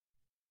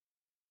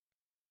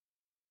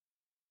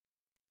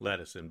Let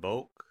us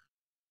invoke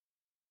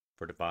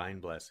for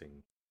divine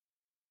blessing.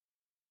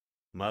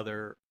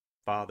 Mother,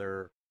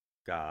 Father,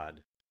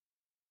 God,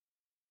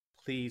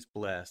 please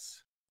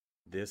bless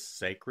this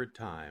sacred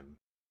time.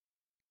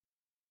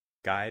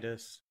 Guide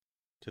us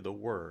to the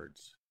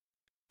words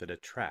that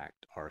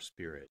attract our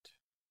spirit.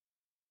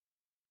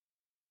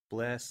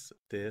 Bless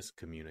this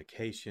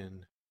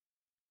communication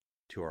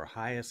to our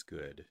highest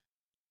good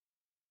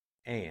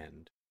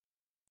and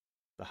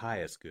the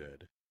highest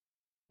good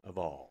of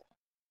all.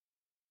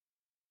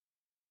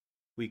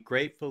 We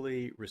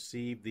gratefully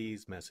receive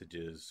these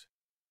messages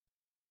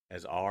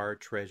as our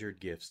treasured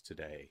gifts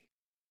today.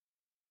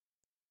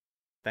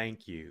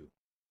 Thank you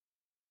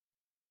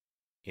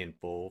in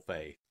full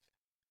faith.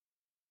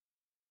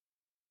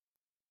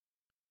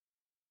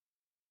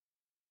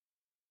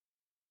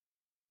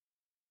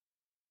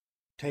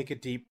 Take a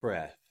deep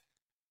breath.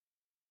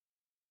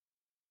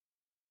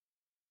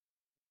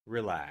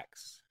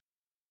 Relax.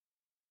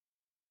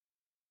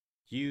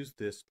 Use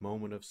this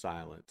moment of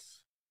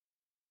silence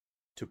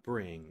to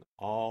bring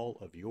all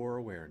of your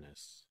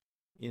awareness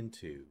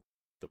into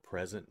the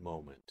present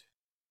moment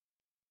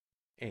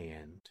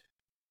and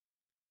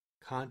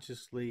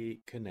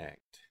consciously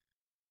connect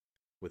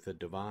with the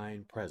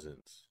divine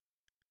presence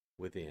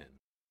within.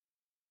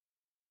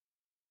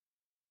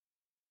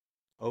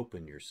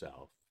 Open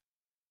yourself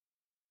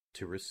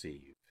to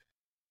receive.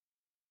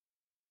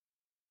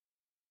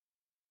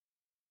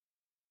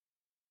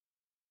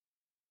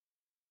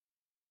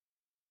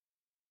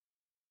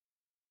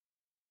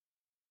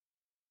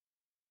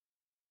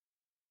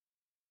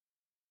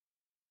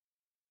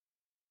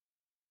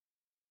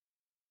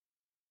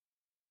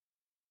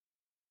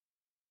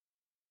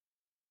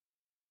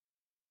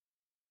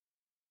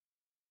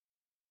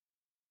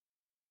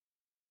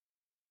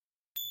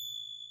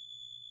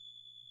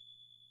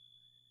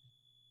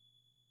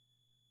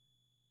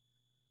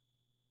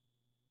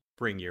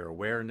 Bring your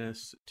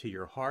awareness to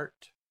your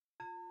heart.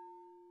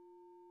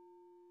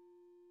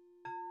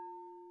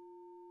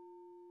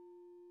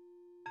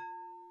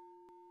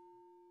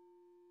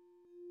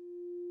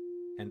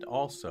 And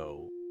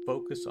also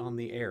focus on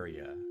the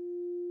area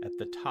at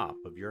the top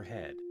of your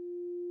head.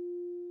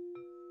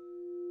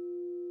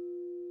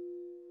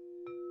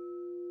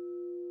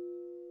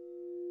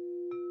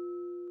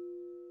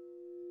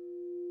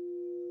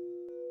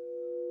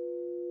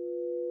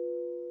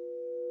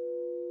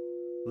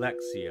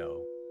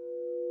 Lectio.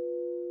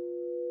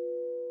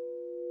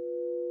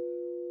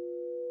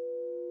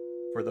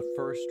 For the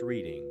first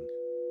reading,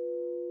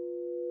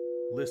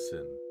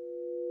 listen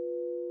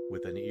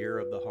with an ear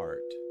of the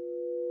heart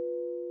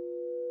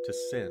to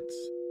sense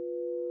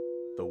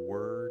the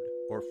word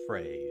or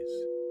phrase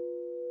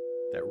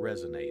that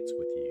resonates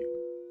with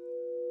you.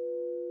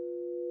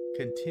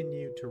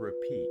 Continue to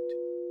repeat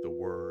the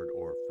word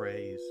or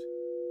phrase.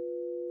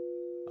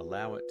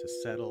 Allow it to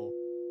settle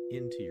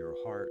into your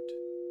heart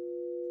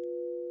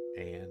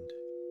and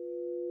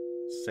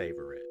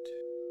savor it.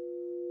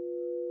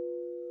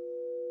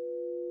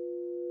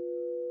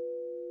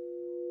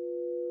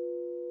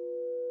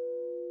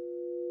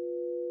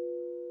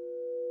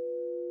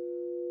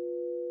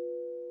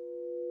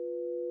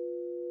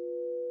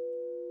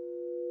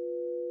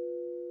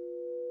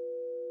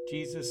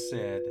 Jesus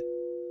said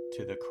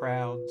to the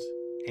crowds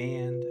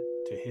and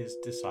to his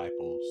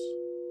disciples,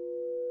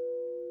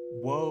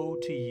 "Woe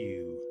to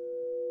you,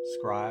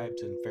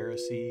 scribes and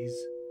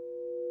Pharisees,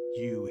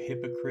 you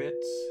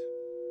hypocrites!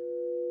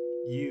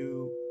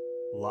 You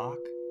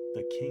lock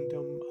the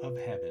kingdom of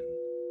heaven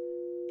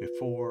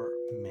before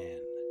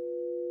men.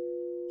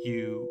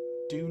 You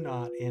do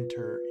not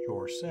enter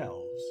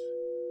yourselves,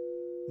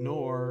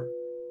 nor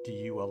do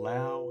you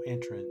allow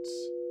entrance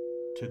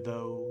to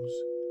those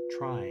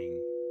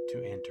trying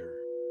to enter.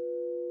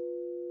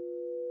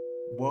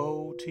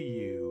 Woe to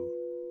you,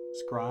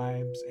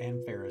 scribes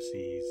and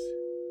Pharisees,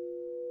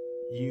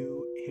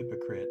 you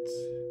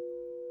hypocrites!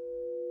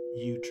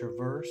 You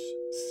traverse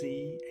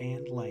sea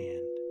and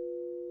land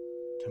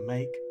to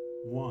make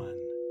one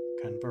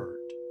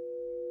convert,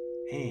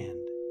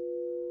 and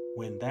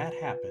when that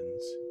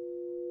happens,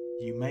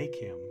 you make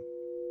him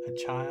a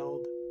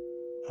child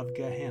of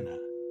Gehenna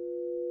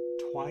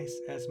twice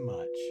as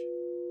much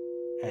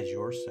as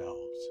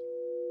yourselves.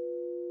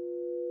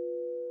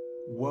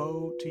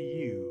 Woe to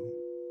you,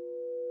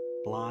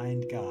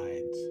 blind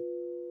guides,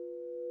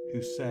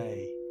 who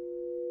say,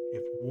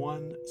 if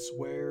one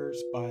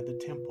swears by the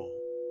temple,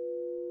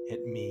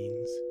 it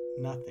means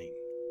nothing.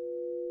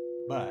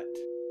 But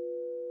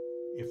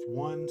if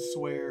one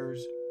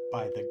swears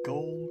by the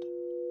gold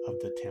of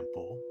the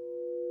temple,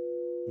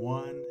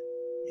 one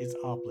is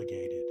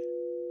obligated.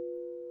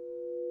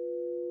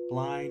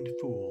 Blind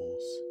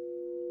fools,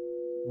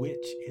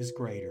 which is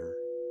greater,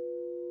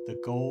 the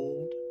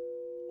gold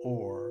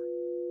or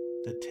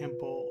the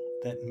temple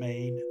that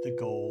made the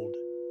gold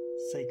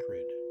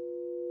sacred?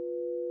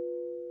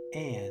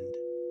 And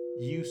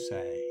you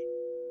say,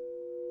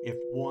 if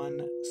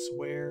one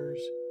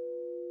swears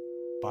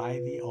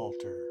by the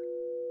altar,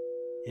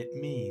 it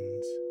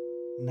means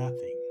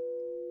nothing.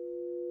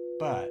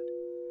 But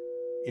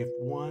If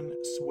one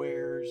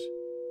swears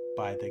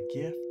by the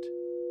gift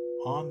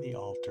on the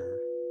altar,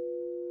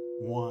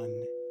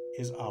 one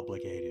is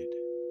obligated.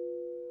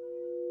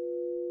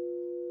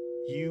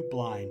 You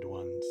blind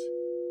ones,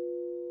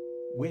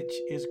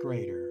 which is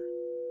greater,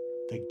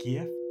 the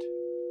gift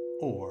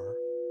or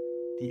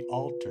the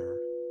altar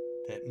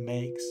that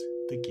makes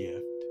the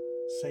gift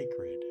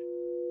sacred?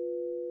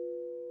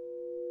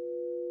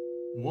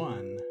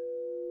 One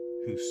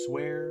who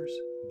swears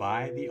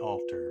by the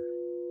altar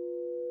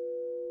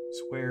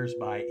swears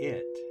by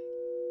it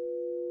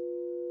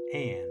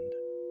and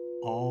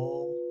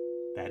all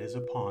that is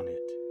upon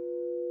it.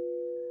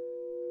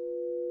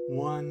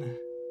 One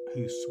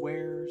who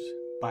swears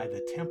by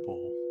the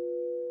temple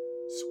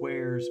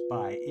swears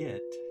by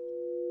it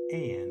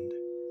and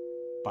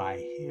by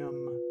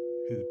him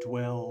who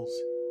dwells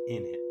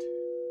in it.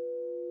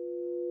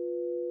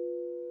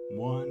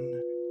 One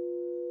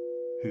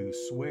who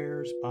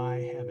swears by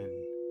heaven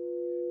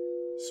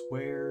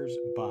swears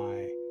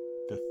by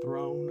the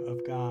throne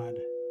of God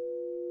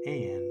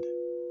and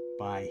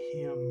by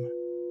him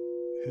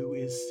who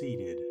is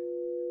seated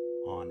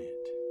on it.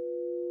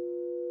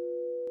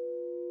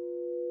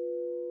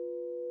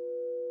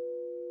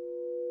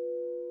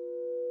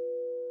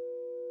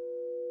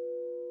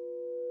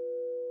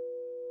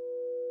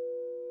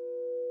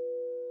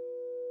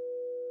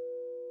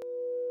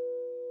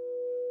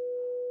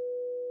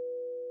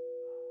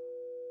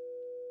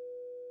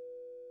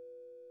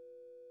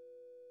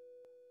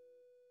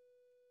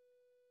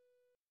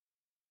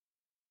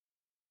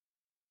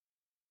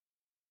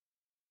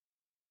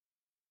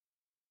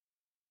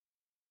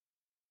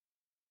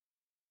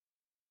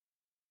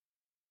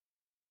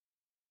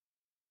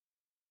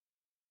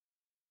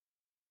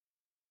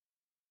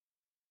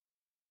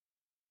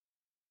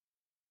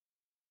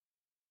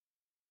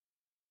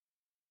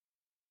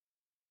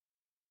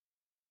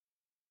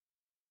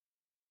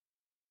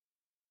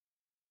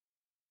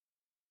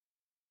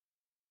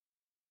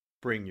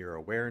 Bring your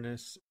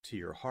awareness to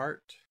your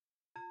heart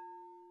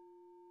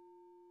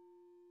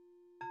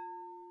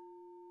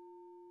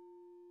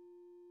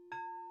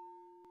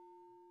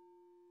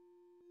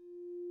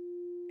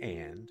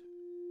and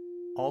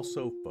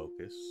also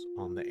focus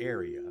on the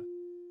area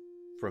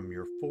from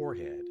your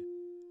forehead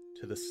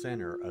to the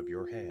center of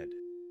your head.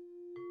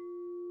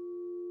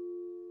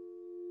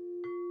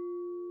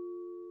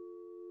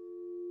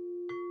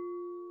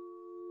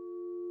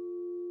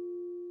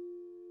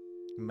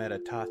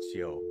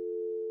 Meditatio.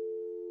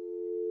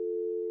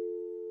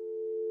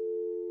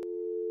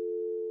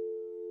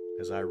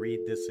 As I read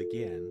this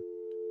again,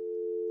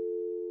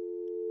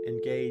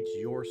 engage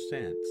your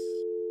sense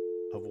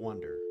of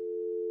wonder.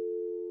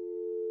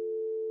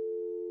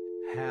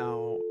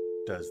 How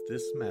does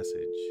this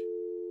message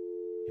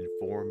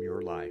inform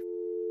your life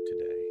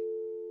today?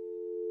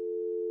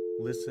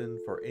 Listen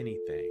for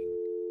anything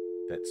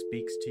that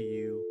speaks to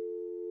you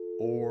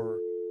or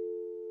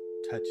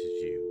touches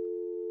you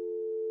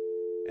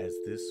as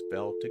this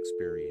felt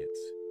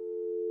experience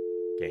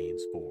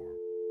gains form.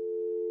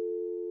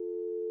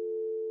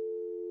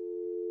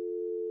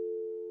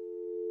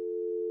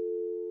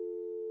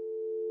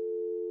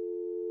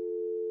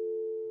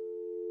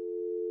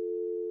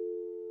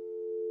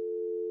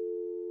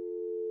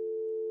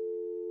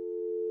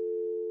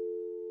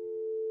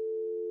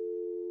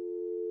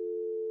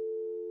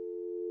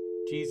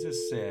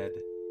 Jesus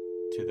said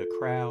to the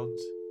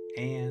crowds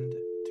and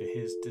to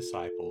his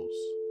disciples,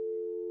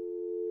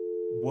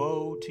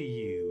 "Woe to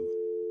you,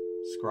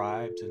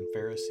 scribes and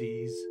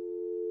Pharisees,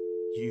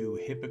 you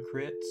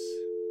hypocrites!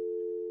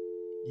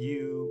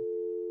 You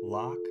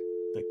lock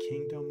the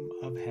kingdom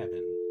of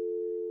heaven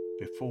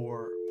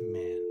before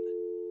men.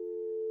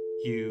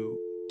 You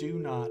do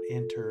not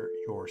enter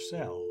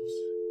yourselves,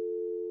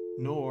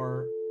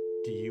 nor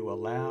do you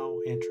allow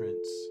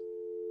entrance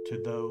to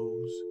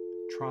those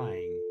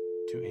trying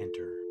to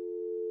enter.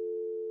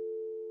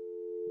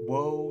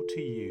 Woe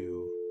to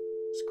you,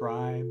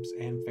 scribes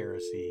and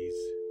Pharisees,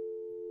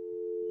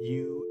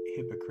 you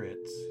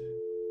hypocrites!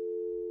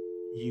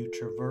 You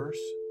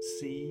traverse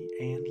sea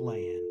and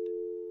land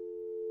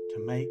to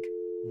make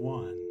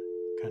one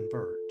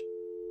convert,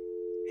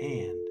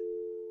 and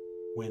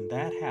when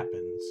that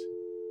happens,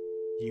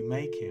 you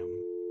make him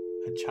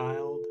a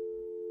child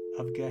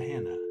of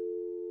Gehenna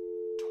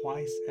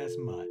twice as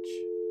much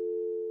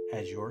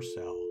as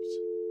yourselves.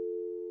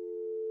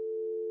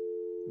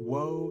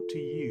 Woe to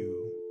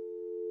you,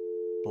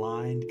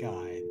 blind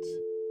guides,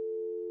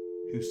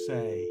 who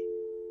say,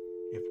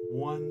 if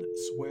one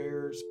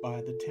swears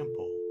by the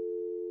temple,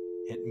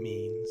 it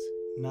means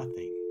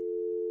nothing.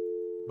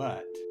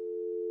 But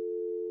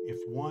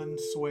if one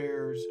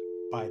swears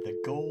by the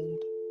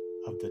gold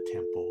of the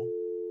temple,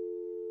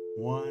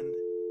 one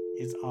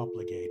is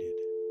obligated.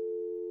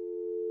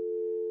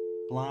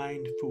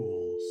 Blind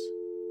fools,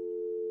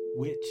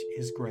 which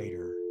is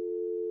greater,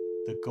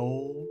 the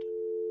gold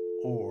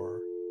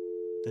or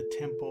the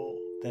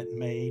temple that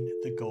made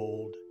the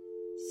gold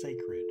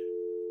sacred?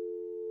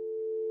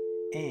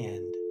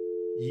 And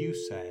you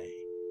say,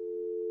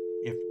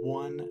 if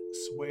one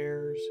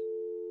swears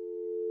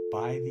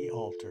by the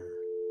altar,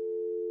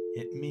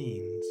 it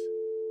means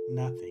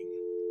nothing.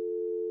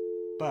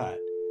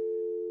 But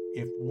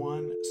if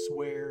one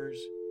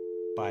swears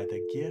by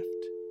the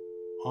gift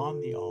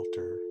on the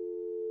altar,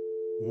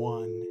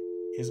 one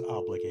is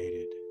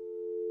obligated.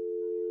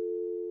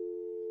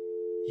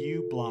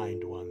 You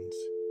blind ones,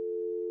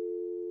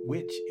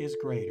 which is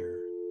greater,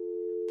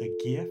 the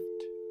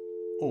gift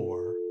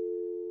or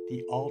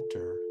the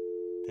altar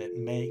that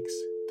makes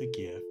the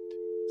gift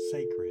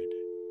sacred?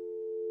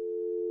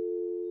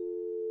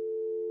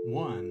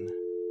 One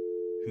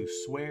who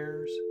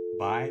swears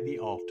by the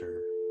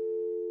altar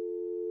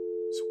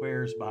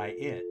swears by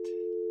it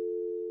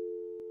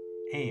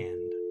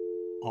and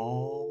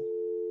all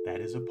that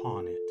is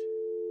upon it.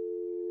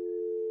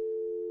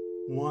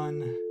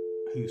 One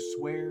who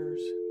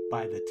swears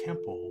by the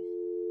temple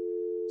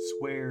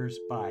swears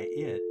by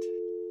it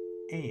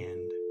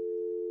and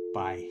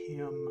by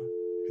him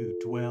who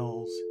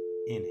dwells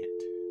in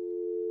it.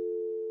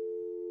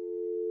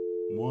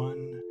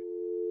 One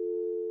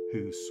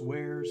who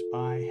swears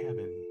by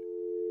heaven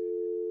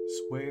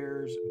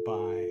swears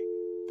by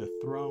the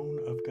throne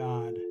of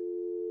God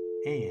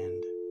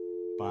and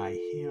by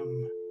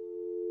him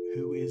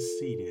who is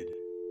seated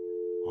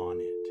on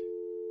it.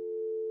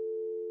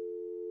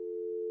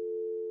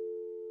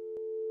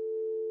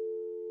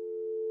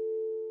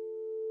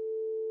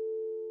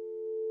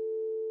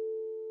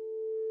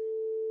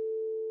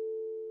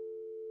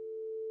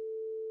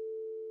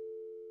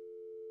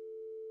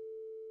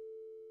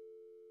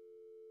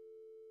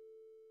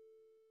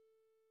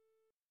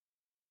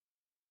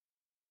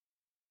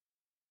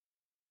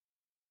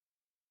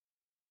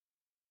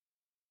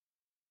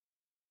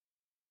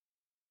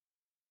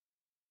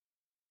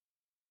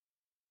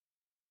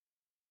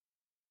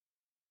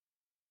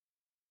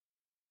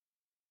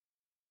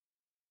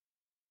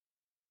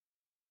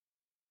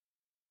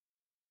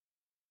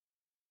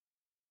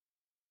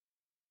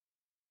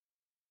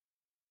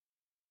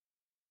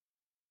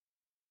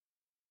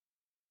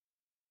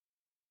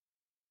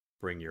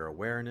 Bring your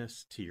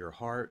awareness to your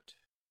heart.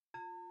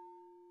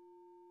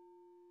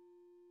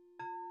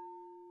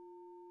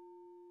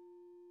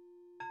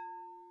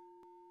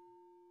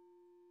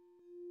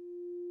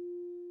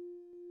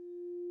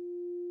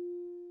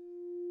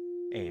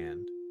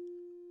 And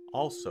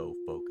also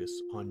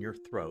focus on your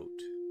throat.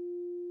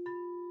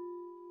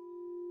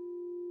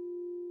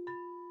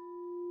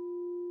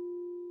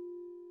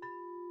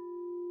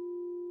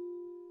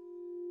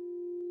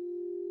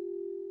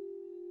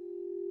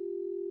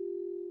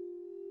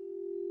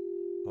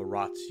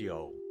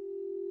 Oratio.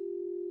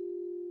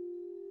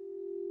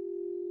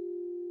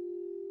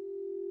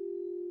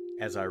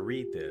 As I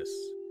read this,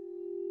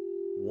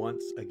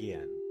 once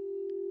again,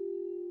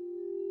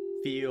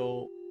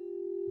 feel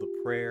the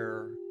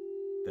prayer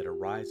that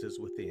arises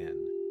within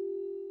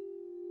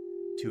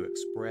to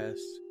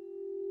express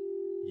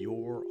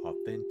your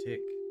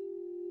authentic,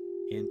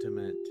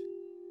 intimate,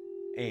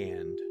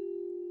 and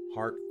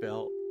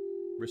heartfelt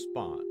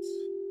response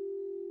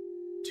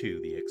to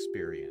the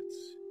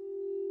experience.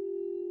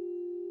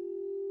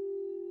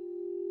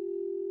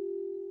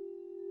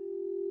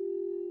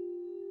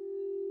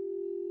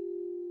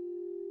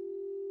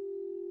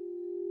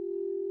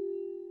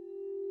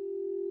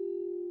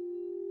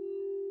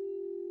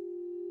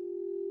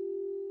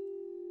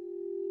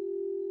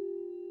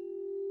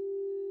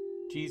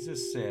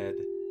 Jesus said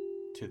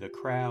to the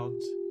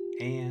crowds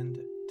and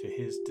to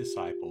his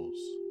disciples,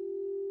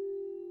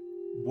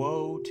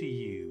 "Woe to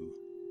you,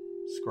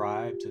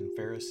 scribes and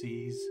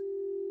Pharisees,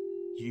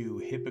 you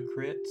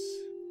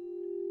hypocrites!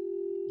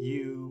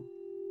 You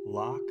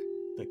lock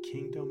the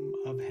kingdom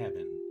of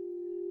heaven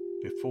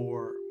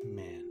before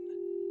men.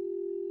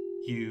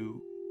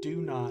 You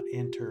do not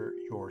enter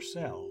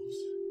yourselves,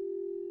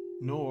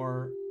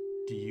 nor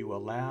do you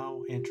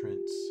allow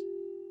entrance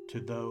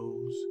to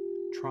those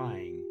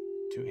trying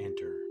to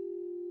enter.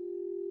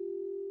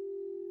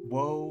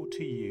 Woe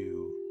to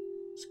you,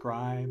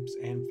 scribes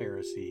and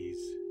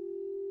Pharisees,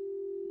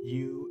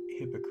 you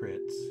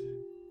hypocrites!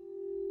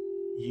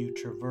 You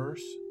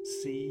traverse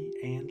sea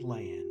and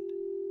land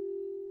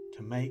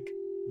to make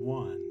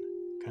one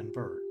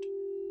convert,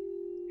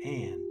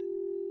 and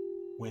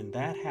when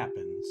that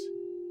happens,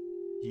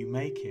 you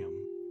make him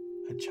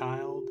a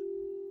child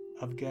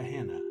of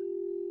Gehenna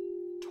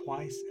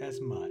twice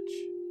as much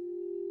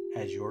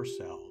as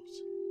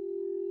yourselves.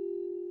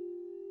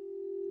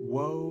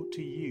 Woe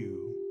to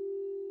you,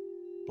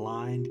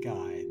 blind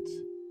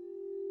guides,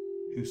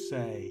 who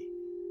say,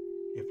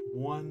 if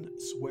one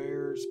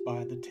swears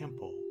by the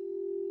temple,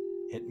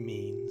 it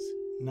means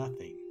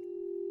nothing.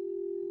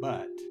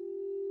 But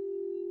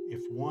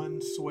if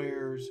one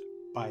swears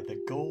by the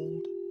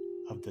gold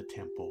of the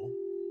temple,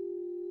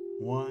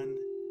 one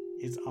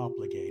is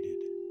obligated.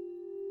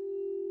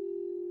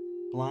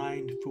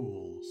 Blind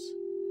fools,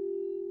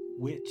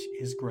 which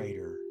is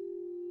greater,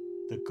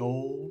 the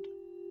gold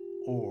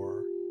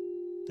or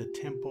the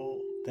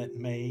temple that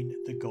made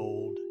the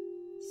gold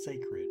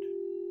sacred?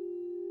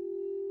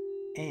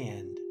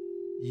 And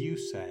you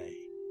say,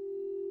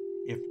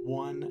 if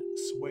one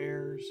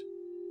swears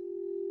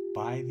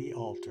by the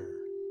altar,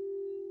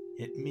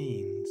 it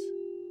means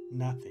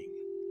nothing.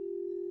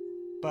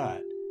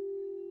 But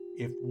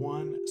if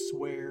one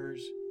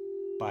swears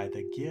by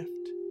the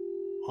gift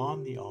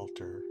on the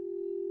altar,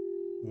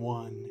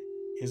 one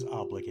is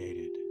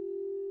obligated.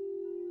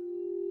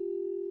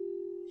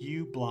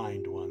 You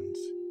blind ones,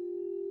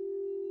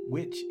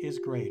 which is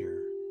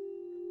greater,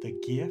 the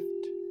gift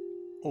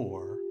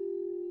or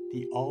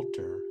the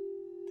altar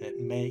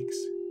that makes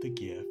the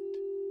gift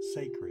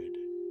sacred?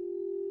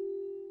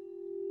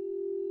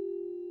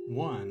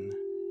 One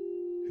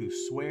who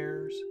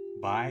swears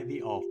by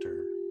the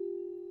altar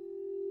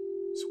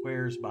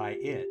swears by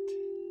it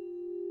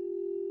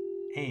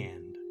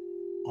and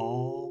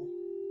all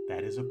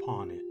that is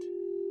upon it.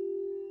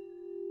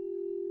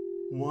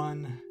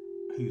 One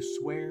who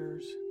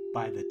swears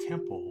by the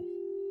temple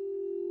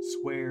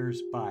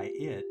swears by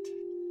it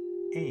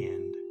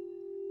and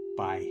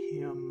by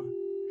him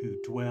who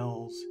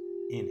dwells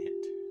in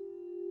it.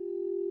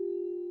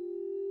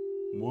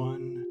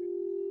 One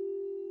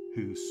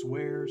who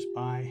swears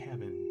by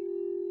heaven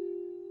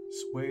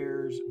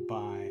swears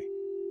by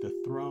the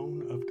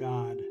throne of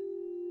God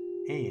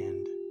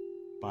and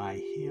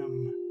by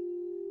him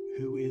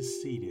who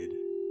is seated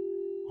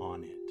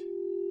on it.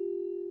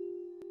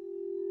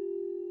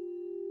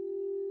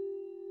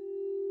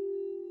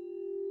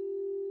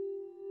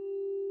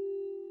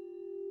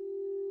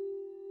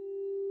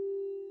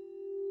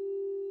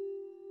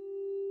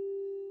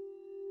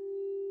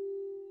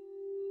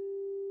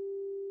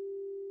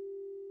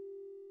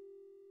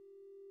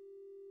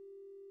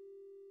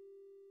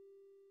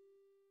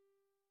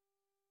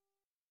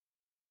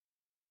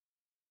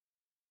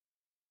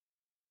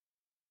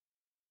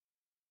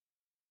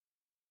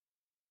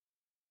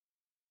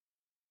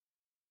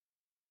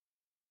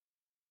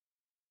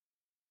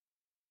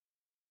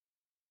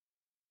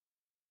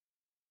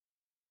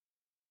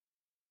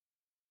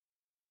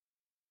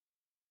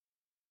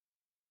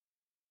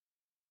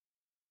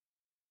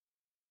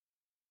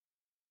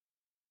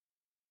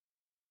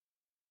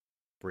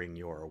 Bring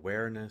your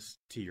awareness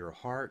to your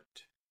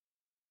heart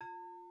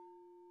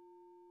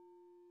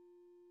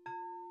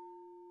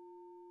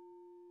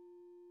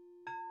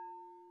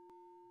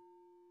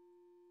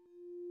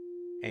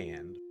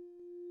and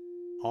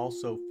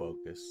also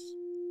focus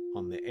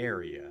on the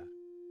area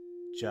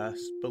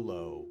just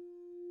below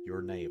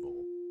your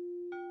navel.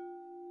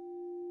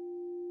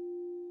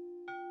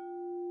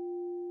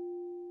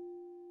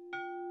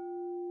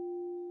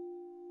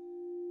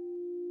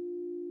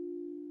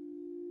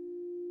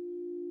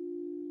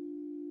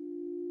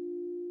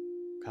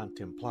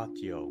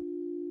 Contemplatio.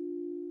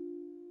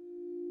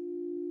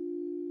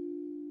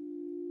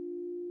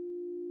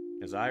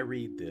 As I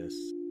read this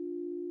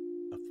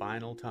a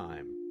final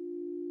time,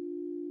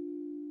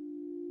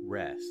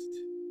 rest.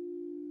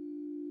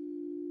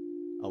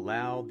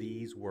 Allow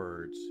these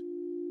words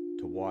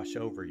to wash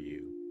over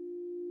you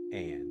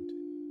and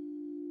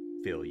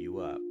fill you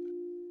up.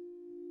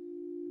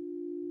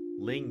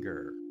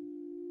 Linger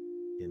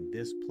in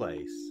this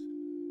place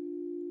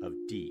of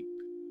deep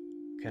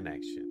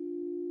connection.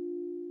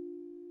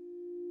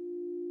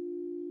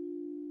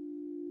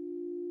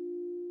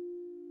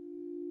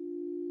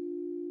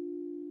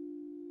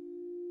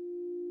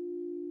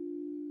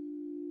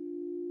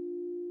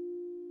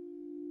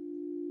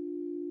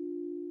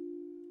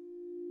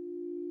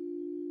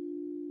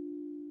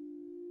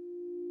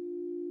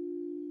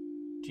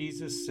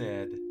 Jesus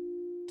said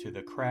to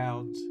the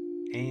crowds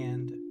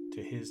and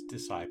to his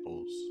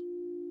disciples,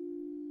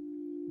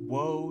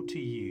 "Woe to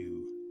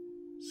you,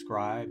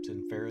 scribes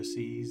and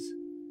Pharisees,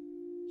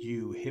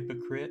 you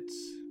hypocrites!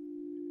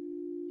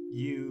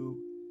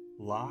 You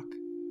lock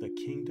the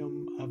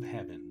kingdom of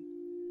heaven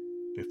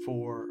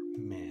before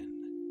men.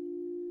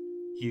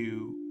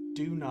 You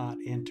do not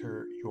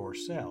enter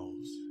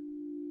yourselves,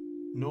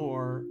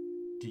 nor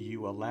do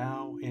you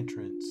allow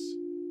entrance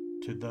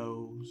to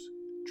those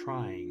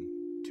trying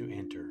to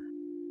enter.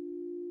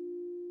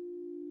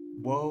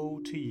 Woe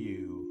to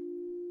you,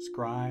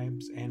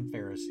 scribes and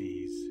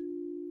Pharisees,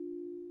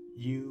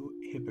 you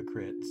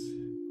hypocrites!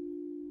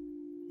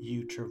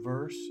 You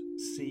traverse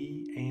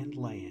sea and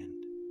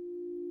land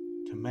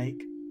to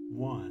make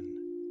one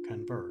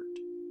convert,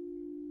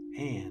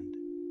 and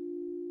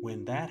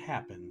when that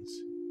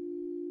happens,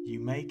 you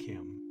make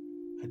him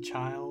a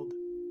child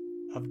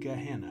of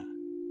Gehenna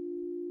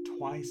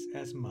twice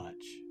as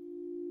much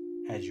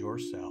as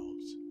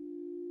yourselves.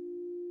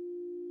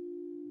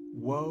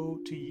 Woe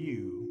to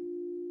you,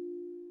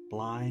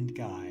 blind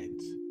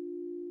guides,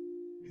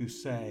 who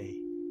say,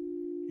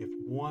 if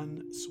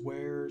one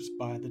swears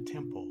by the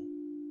temple,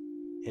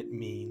 it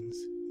means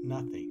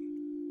nothing.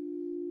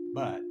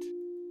 But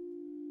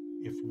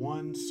if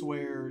one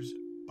swears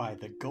by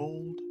the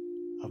gold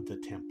of the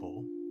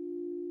temple,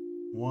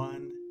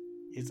 one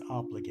is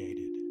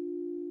obligated.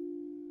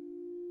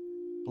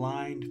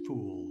 Blind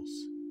fools,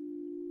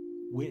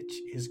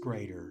 which is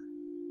greater,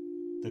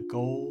 the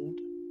gold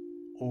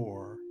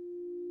or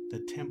the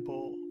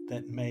temple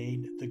that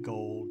made the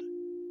gold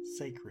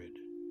sacred?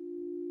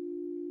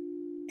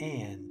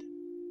 And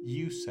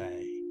you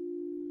say,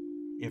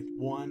 if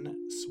one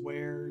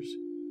swears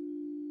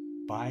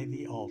by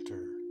the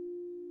altar,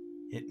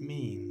 it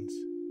means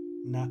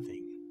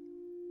nothing.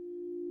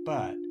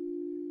 But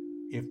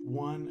if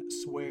one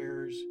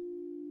swears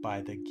by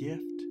the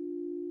gift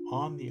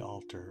on the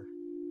altar,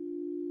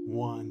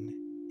 one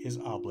is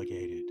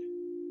obligated.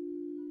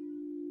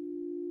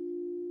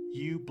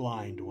 You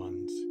blind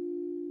ones,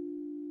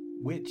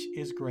 which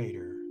is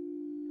greater,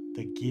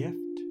 the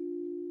gift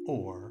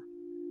or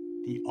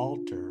the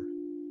altar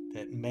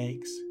that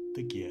makes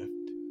the gift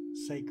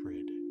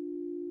sacred?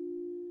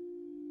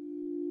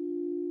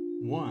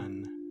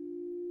 One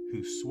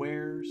who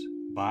swears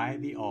by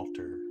the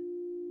altar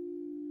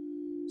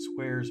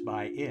swears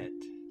by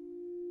it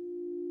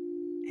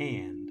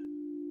and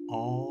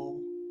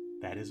all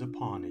that is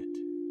upon it.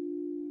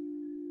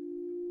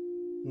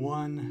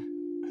 One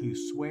who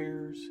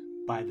swears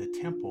by the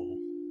temple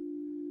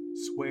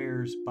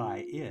swears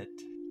by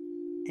it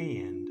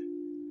and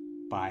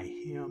by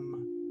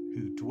him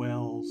who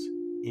dwells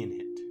in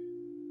it.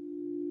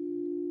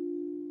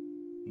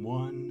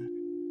 One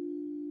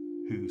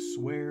who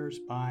swears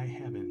by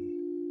heaven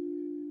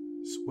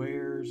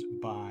swears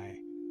by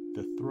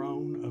the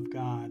throne of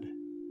God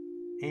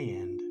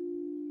and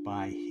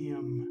by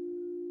him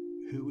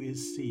who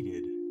is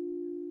seated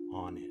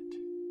on it.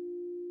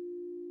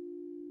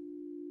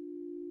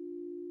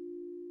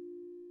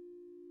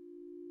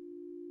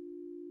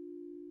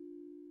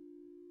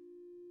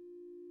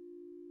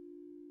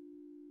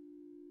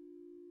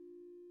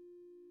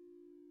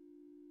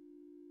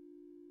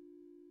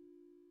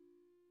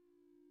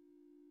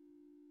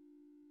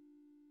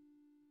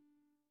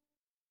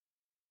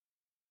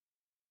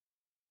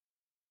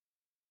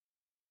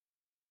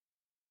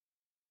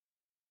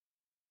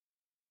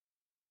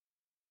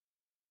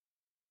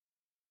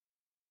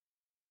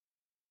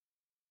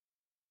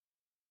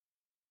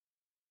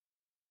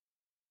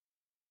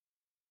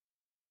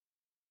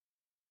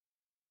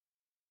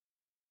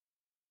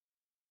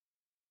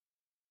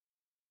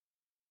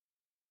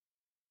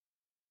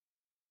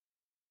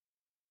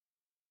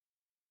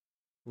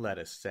 Let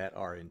us set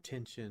our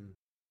intention.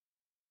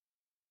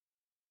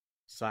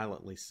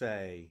 Silently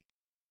say,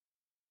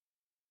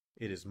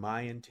 "It is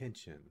my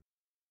intention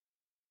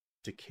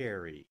to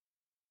carry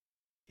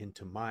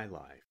into my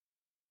life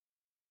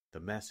the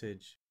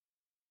message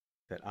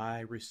that I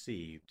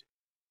received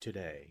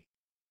today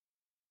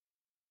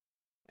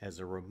as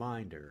a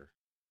reminder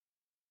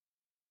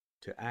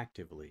to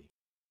actively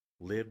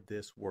live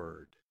this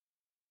word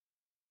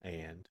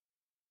and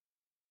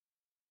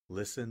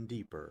listen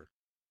deeper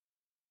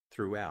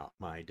throughout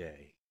my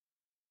day."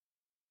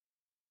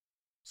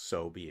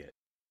 So be it.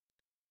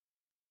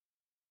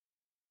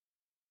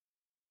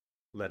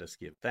 Let us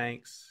give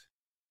thanks.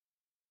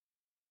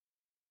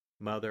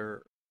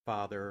 Mother,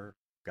 Father,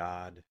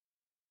 God,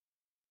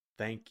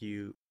 thank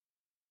you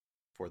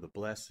for the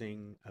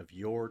blessing of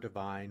your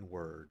divine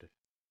word.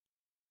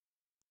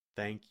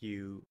 Thank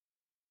you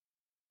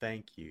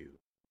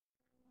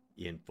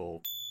in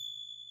full.